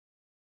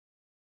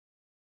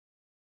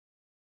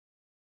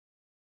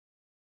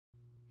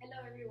Hello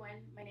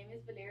everyone, my name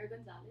is Valeria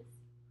Gonzalez,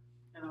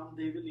 And I'm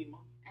David Lima.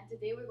 and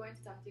today we're going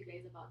to talk to you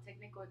guys about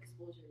technical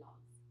exposure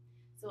laws.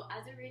 So,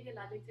 as a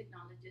radiologic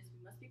technologist,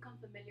 we must become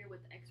familiar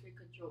with the X ray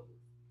control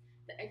booth.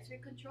 The X ray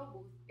control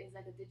booth is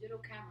like a digital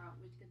camera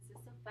which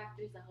consists of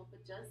factors that help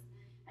adjust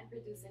and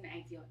produce an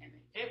ideal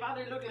image. Hey,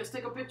 Vale, look, let's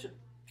take a picture.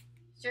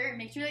 Sure,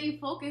 make sure that you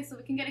focus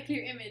so we can get a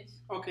clear image.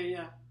 Okay,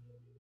 yeah.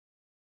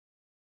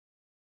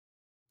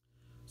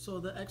 So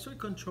the X-ray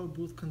control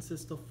booth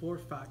consists of four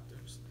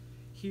factors.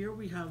 Here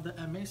we have the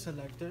MA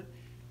selector,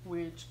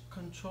 which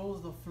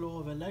controls the flow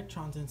of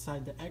electrons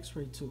inside the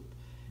X-ray tube.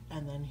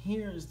 And then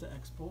here is the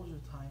exposure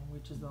time,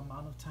 which is the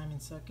amount of time in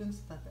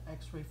seconds that the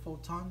X-ray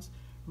photons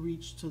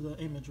reach to the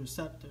image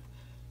receptor.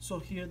 So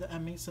here the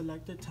MA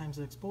selector times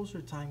the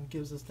exposure time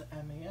gives us the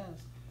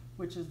MAS,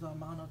 which is the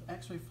amount of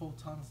X-ray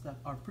photons that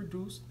are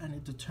produced, and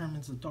it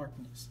determines the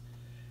darkness.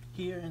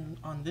 Here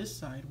on this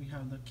side we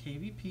have the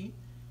KVP,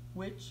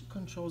 which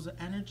controls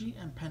the energy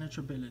and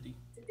penetrability.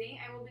 Today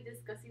I will be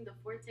discussing the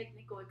four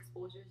technical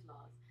exposures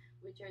laws,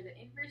 which are the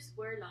inverse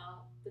square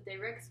law, the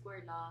direct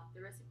square law,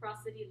 the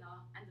reciprocity law,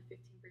 and the 15%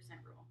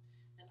 rule.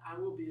 And I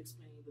will be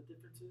explaining the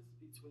differences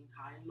between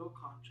high and low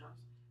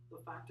contrast,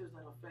 the factors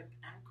that affect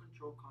and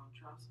control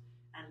contrast,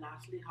 and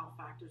lastly how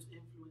factors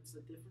influence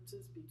the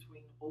differences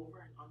between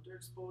over and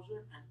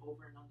underexposure and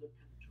over and under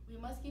penetration. We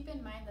must keep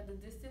in mind that the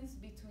distance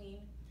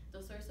between the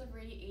source of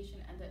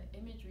radiation and the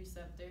image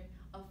receptor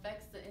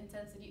affects the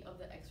intensity of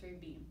the X-ray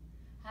beam.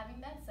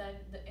 Having that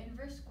said, the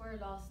inverse square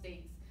law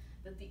states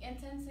that the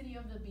intensity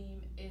of the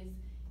beam is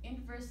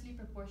inversely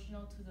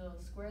proportional to the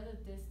square of the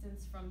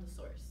distance from the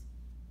source.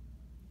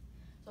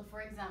 So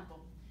for example,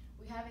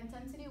 we have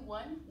intensity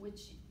 1,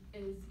 which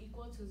is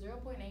equal to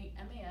 0.8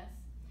 MAS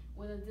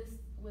with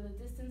a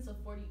distance of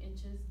 40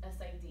 inches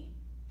SID.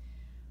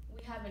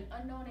 We have an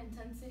unknown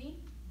intensity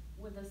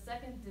with a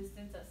second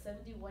distance at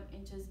 71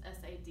 inches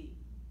SID.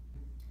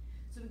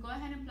 So we go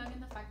ahead and plug in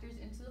the factors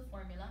into the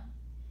formula.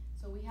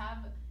 So we have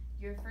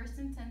your first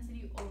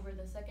intensity over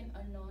the second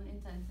unknown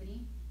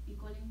intensity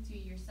equaling to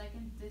your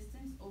second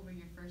distance over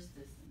your first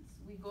distance.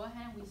 We go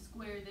ahead and we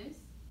square this.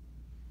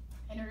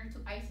 In order to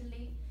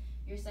isolate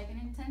your second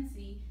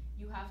intensity,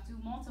 you have to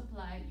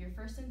multiply your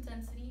first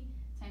intensity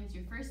times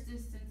your first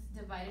distance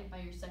divided by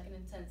your second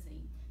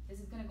intensity. This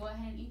is going to go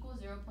ahead and equal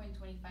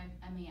 0.25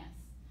 MAS.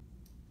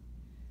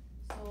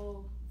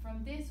 So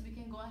from this, we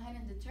can go ahead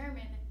and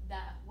determine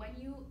that when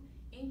you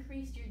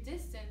increase your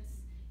distance,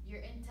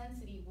 your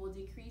intensity will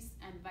decrease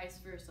and vice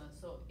versa.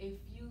 So if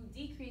you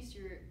decrease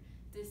your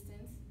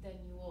distance, then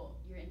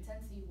your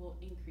intensity will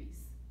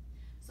increase.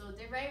 So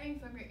deriving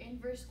from your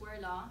inverse square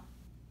law,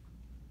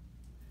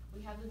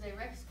 we have the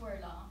direct square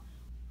law.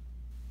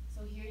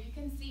 So here you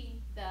can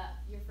see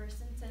that your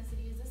first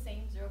intensity is the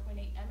same, 0.8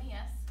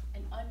 MAS,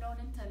 an unknown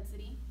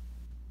intensity,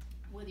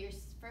 with your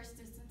first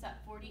distance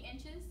at 40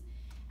 inches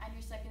and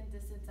your second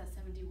distance at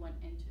 71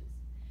 inches.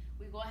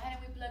 We go ahead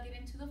and we plug it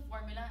into the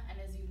formula, and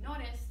as you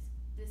noticed,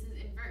 this is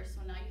inverse.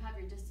 So now you have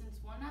your distance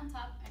 1 on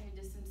top and your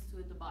distance 2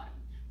 at the bottom.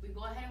 We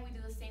go ahead and we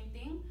do the same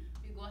thing.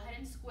 We go ahead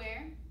and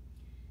square,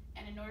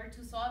 and in order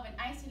to solve and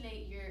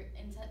isolate your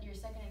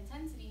second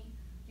intensity,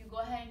 you go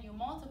ahead and you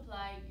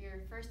multiply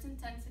your first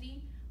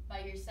intensity by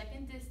your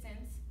second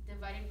distance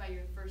divided by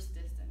your first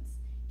distance.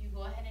 You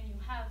go ahead and you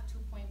have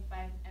 2.5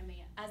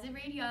 MAS. As a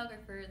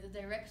radiographer, the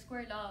direct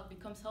square law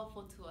becomes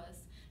helpful to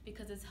us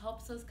because it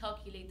helps us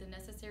calculate the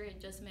necessary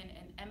adjustment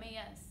in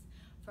MAS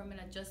from an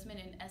adjustment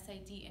in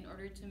SID in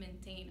order to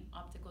maintain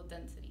optical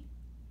density.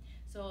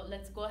 So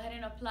let's go ahead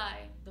and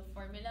apply the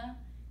formula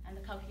and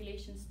the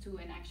calculations to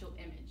an actual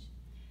image.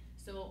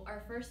 So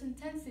our first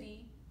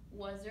intensity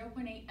was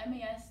 0.8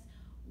 MAS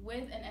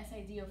with an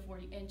SID of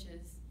 40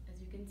 inches. As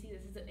you can see,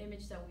 this is the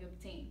image that we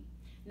obtained.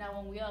 Now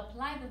when we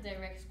apply the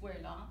direct square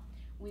law,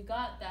 we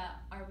got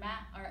that our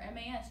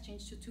MAS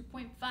changed to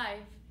 2.5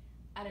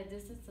 at a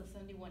distance of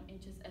 71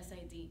 inches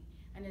SID.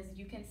 And as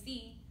you can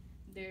see,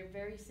 they're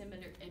very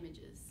similar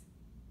images.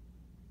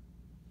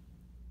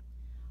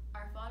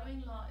 Our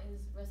following law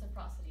is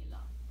reciprocity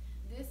law.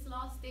 This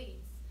law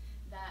states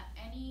that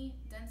any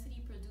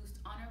density produced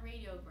on a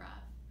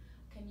radiograph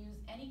can use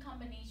any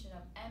combination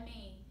of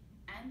MA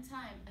and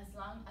time as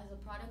long as the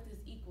product is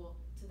equal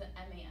to the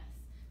MAS.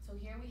 So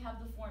here we have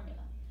the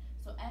formula.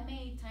 So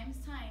MA times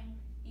time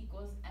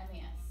equals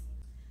MAS.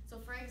 So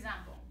for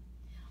example,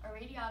 a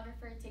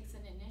radiographer takes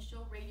an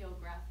initial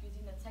radiograph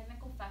using the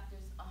technical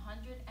factors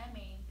 100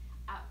 MA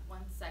at 1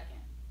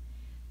 second.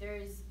 There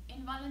is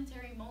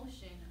involuntary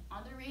motion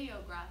on the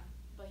radiograph,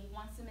 but he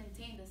wants to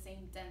maintain the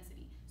same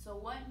density. So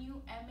what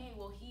new MA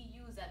will he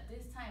use at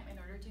this time in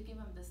order to give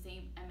him the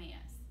same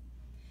MAS?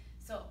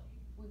 So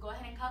we go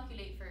ahead and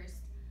calculate first.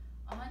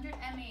 100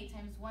 MA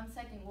times 1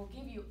 second will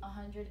give you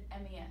 100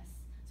 MAS.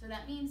 So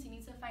that means he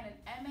needs to find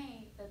an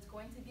MA that's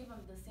going to give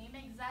him the same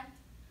exact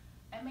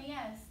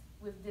MAS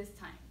with this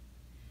time.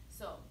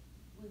 So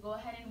we go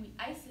ahead and we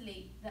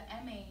isolate the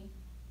MA,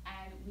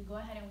 and we go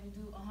ahead and we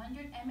do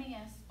 100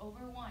 MAS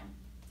over 1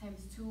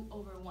 times 2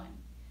 over 1.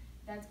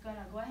 That's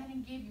gonna go ahead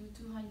and give you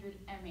 200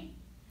 MA.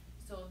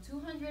 So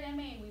 200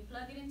 MA, we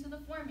plug it into the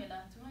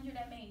formula, 200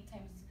 MA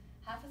times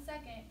half a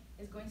second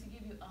is going to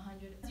give you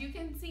 100. As you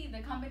can see, the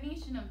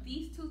combination of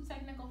these two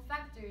technical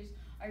factors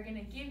are going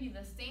to give you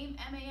the same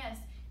MAS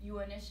you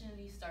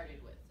initially started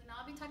with. So now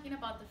I'll be talking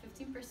about the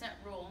 15%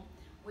 rule,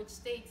 which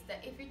states that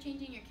if you're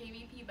changing your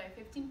KVP by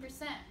 15%,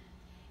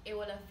 it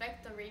will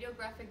affect the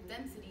radiographic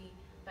density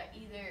by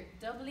either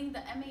doubling the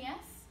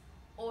MAS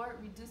or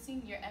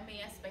reducing your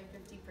MAS by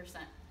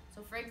 50%.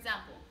 So for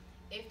example,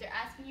 if they're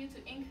asking you to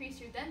increase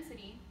your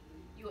density,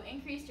 you will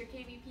increase your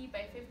KVP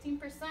by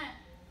 15%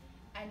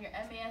 and your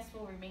MAS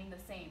will remain the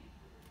same.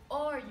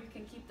 Or you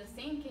can keep the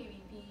same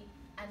KVP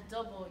and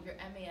double your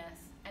MAS,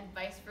 and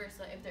vice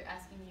versa if they're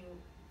asking you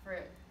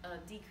for a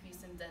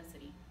decrease in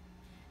density.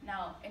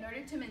 Now, in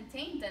order to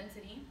maintain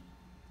density,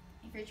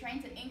 if you're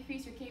trying to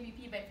increase your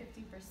KVP by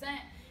 15%,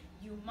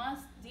 you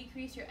must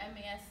decrease your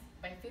MAS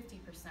by 50%.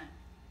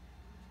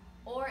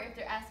 Or if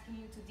they're asking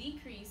you to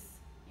decrease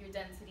your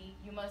density,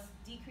 you must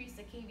decrease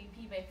the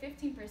KVP by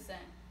 15%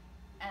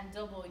 and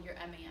double your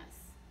MAS.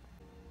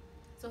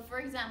 So for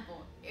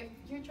example, if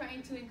you're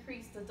trying to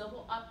increase the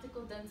double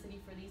optical density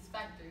for these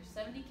factors,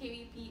 70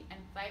 kVp and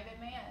 5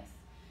 MAS,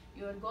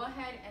 you would go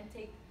ahead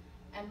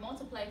and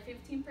multiply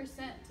 15%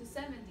 to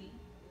 70.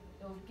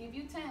 It will give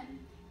you 10,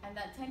 and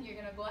that 10 you're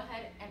gonna go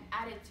ahead and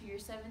add it to your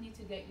 70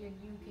 to get your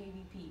new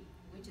kVp,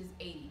 which is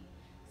 80.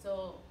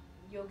 So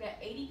you'll get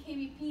 80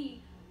 kVp,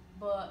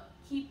 but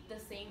keep the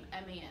same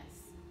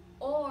MAS.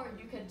 Or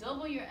you could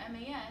double your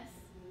MAS,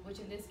 which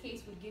in this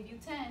case would give you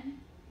 10,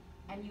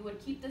 and you would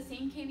keep the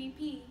same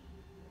KVP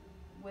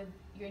with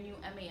your new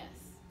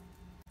MAS.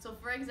 So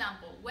for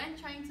example, when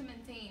trying to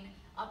maintain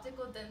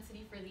optical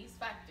density for these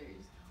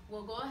factors,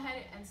 we'll go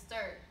ahead and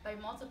start by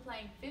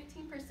multiplying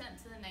 15%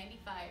 to the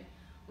 95,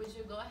 which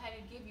will go ahead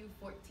and give you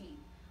 14.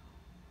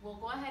 We'll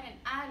go ahead and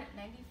add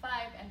 95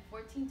 and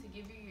 14 to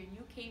give you your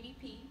new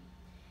KVP,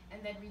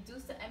 and then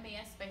reduce the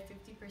MAS by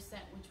 50%,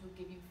 which will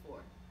give you 4.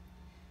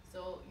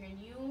 So your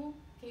new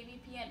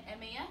KVP and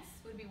MAS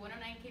would be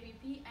 109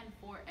 KVP and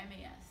 4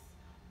 MAS.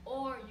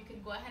 Or you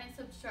can go ahead and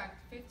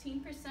subtract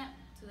 15%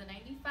 to the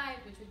 95,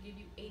 which would give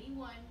you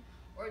 81,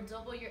 or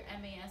double your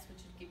MAS,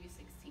 which would give you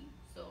 16.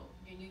 So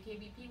your new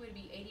KVP would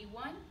be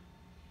 81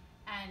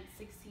 and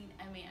 16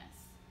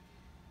 MAS.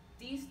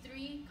 These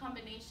three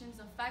combinations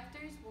of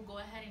factors will go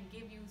ahead and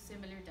give you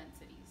similar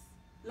densities.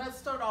 Let's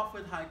start off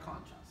with high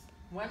contrast.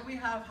 When we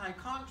have high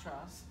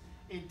contrast,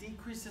 it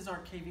decreases our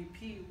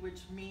KVP,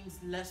 which means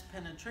less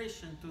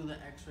penetration through the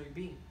X-ray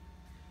beam.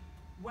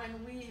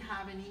 When we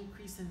have an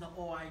increase in the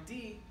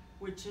OID,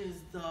 which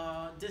is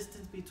the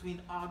distance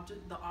between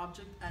the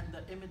object and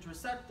the image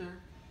receptor,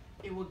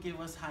 it will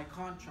give us high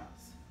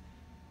contrast.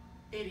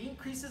 It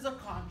increases the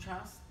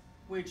contrast,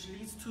 which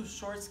leads to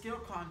short scale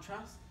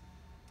contrast,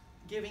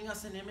 giving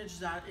us an image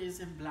that is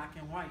in black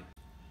and white.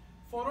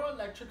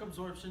 Photoelectric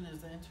absorption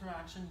is the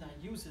interaction that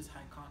uses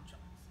high contrast.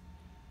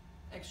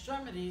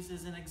 Extremities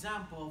is an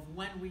example of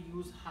when we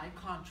use high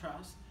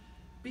contrast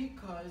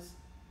because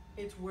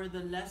it's where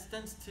the less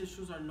dense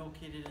tissues are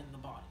located in the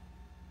body.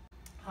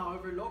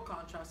 However, low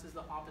contrast is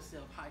the opposite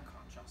of high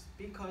contrast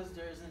because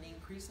there is an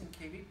increase in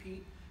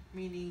KVP,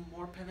 meaning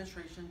more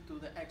penetration through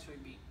the X-ray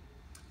beam.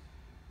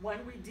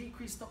 When we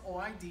decrease the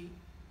OID,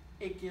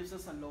 it gives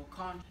us a low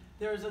contrast.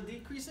 There is a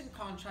decrease in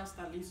contrast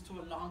that leads to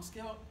a long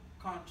scale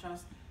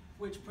contrast,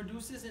 which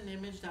produces an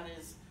image that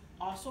is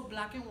also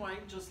black and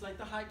white, just like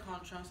the high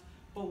contrast,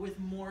 but with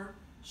more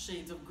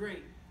shades of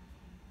gray.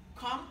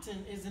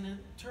 Compton is an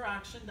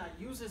interaction that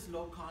uses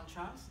low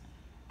contrast,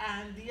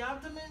 and the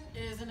abdomen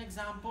is an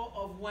example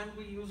of when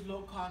we use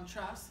low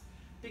contrast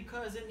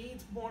because it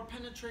needs more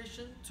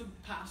penetration to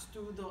pass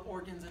through the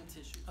organs and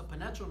tissues. A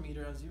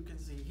penetrometer, as you can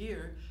see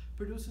here,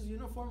 produces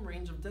uniform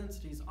range of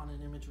densities on an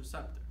image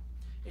receptor.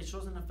 It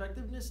shows an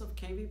effectiveness of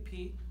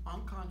KVP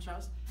on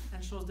contrast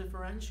and shows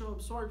differential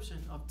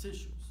absorption of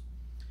tissues.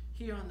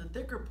 Here on the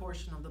thicker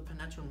portion of the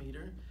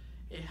penetrometer,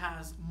 it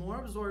has more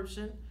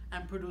absorption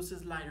and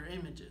produces lighter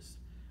images.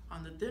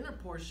 On the thinner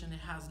portion, it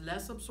has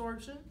less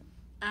absorption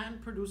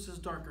and produces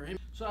darker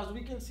images. So as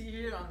we can see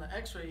here on the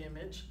X-ray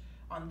image,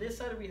 on this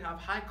side we have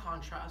high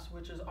contrast,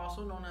 which is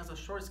also known as a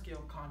short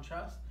scale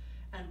contrast,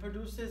 and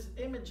produces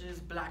images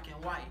black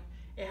and white.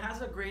 It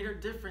has a greater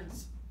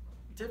difference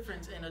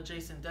in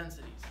adjacent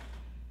densities.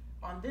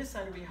 On this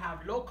side we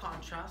have low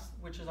contrast,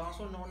 which is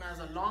also known as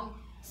a long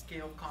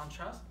scale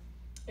contrast.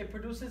 It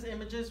produces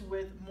images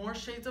with more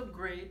shades of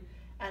gray,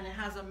 and it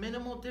has a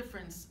minimal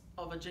difference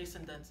of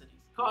adjacent densities.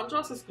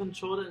 Contrast is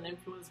controlled and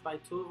influenced by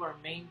two of our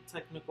main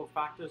technical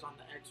factors on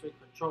the X-ray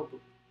control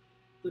booth.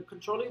 The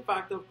controlling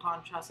factor of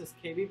contrast is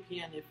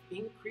KVP, and if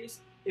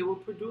increased, it will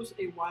produce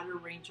a wider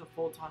range of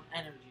photon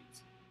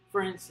energies.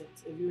 For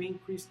instance, if you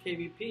increase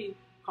KVP,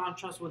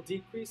 contrast will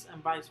decrease,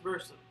 and vice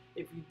versa.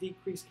 If you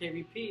decrease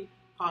KVP,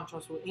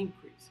 contrast will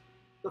increase.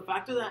 The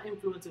factor that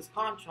influences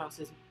contrast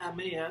is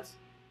MAS,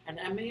 and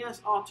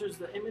MAS alters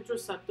the image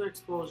receptor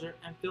exposure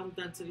and film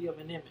density of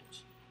an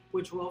image,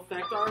 which will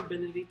affect our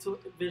ability to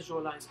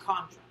visualize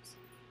contrast.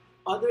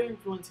 Other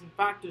influencing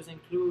factors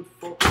include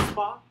focal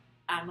spot,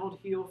 anode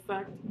heel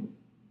effect,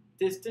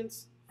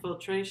 distance,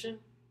 filtration,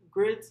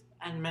 grids,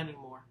 and many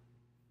more.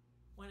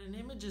 When an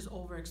image is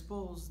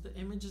overexposed, the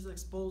image is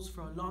exposed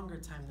for a longer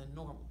time than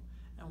normal.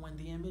 And when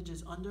the image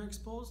is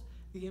underexposed,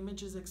 the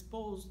image is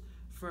exposed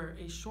for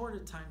a shorter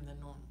time than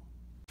normal.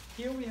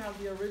 Here we have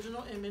the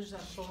original image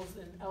that shows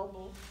an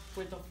elbow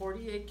with a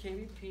 48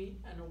 kbp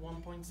and a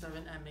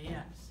 1.7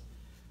 MAS.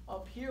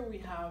 Up here we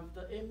have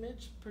the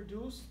image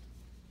produced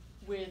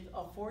with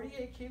a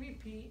 48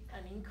 kbp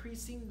and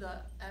increasing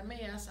the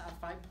MAS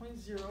at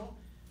 5.0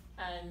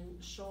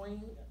 and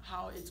showing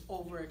how it's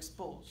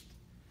overexposed.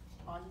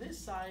 On this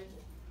side,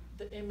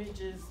 the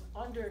image is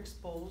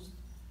underexposed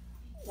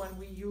when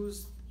we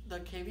use the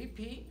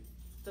kbp,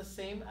 the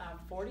same at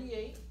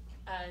 48,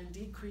 and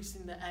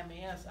decreasing the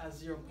MAS at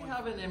 0. When we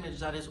have an image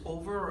that is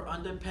over or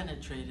under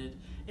penetrated,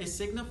 it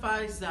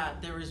signifies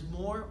that there is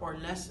more or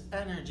less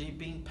energy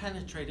being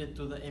penetrated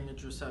through the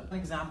image receptor. An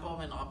example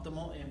of an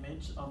optimal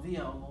image of the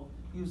elbow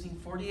using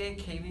 48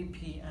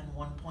 kbp and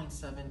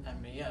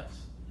 1.7 MAS.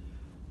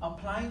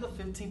 Applying the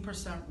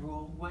 15%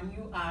 rule, when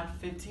you add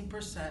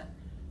 15%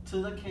 to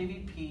the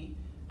kbp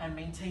and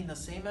maintain the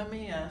same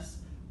MAS,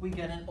 we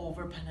get an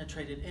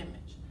over-penetrated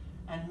image.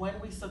 And when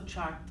we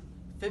subtract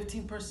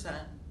 15%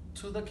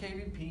 to the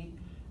kbp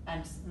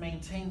and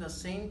maintain the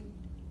same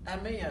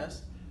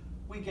MAS,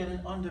 we get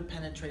an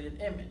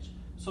under-penetrated image.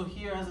 So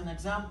here as an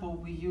example,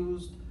 we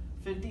used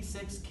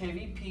 56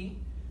 kbp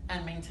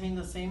and maintained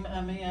the same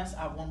MAS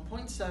at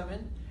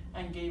 1.7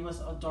 and gave us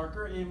a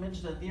darker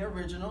image than the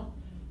original.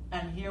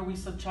 And here we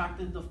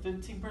subtracted the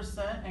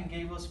 15% and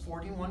gave us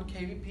 41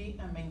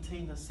 kbp and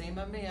maintained the same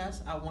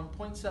MAS at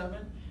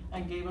 1.7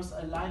 and gave us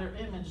a lighter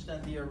image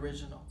than the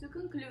original. To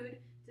conclude,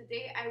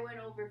 today I went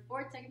over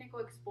 4 technical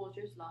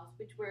exposures laws,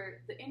 which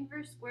were the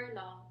inverse square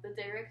law, the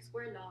direct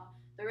square law,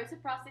 the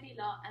reciprocity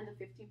law, and the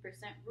 15%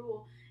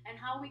 rule, and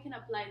how we can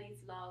apply these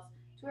laws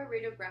to a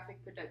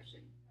radiographic production.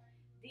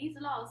 These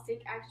laws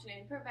take action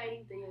in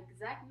providing the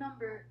exact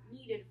number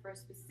needed for a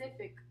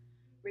specific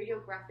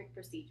radiographic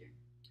procedure.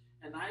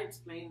 And I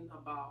explained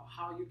about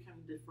how you can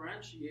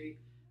differentiate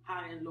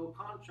high and low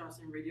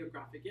contrast in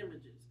radiographic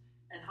images,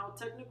 and how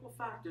technical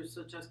factors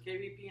such as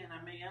kbp and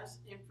MAS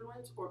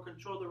influence or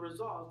control the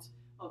results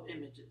of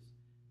images.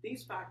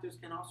 These factors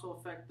can also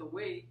affect the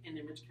way an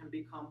image can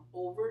become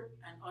over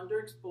and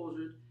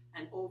underexposed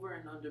and over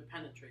and under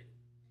penetrated.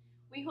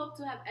 We hope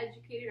to have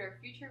educated our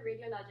future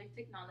radiologic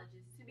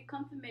technologists to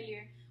become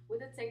familiar with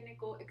the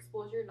technical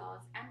exposure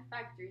laws and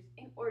factors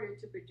in order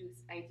to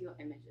produce ideal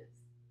images.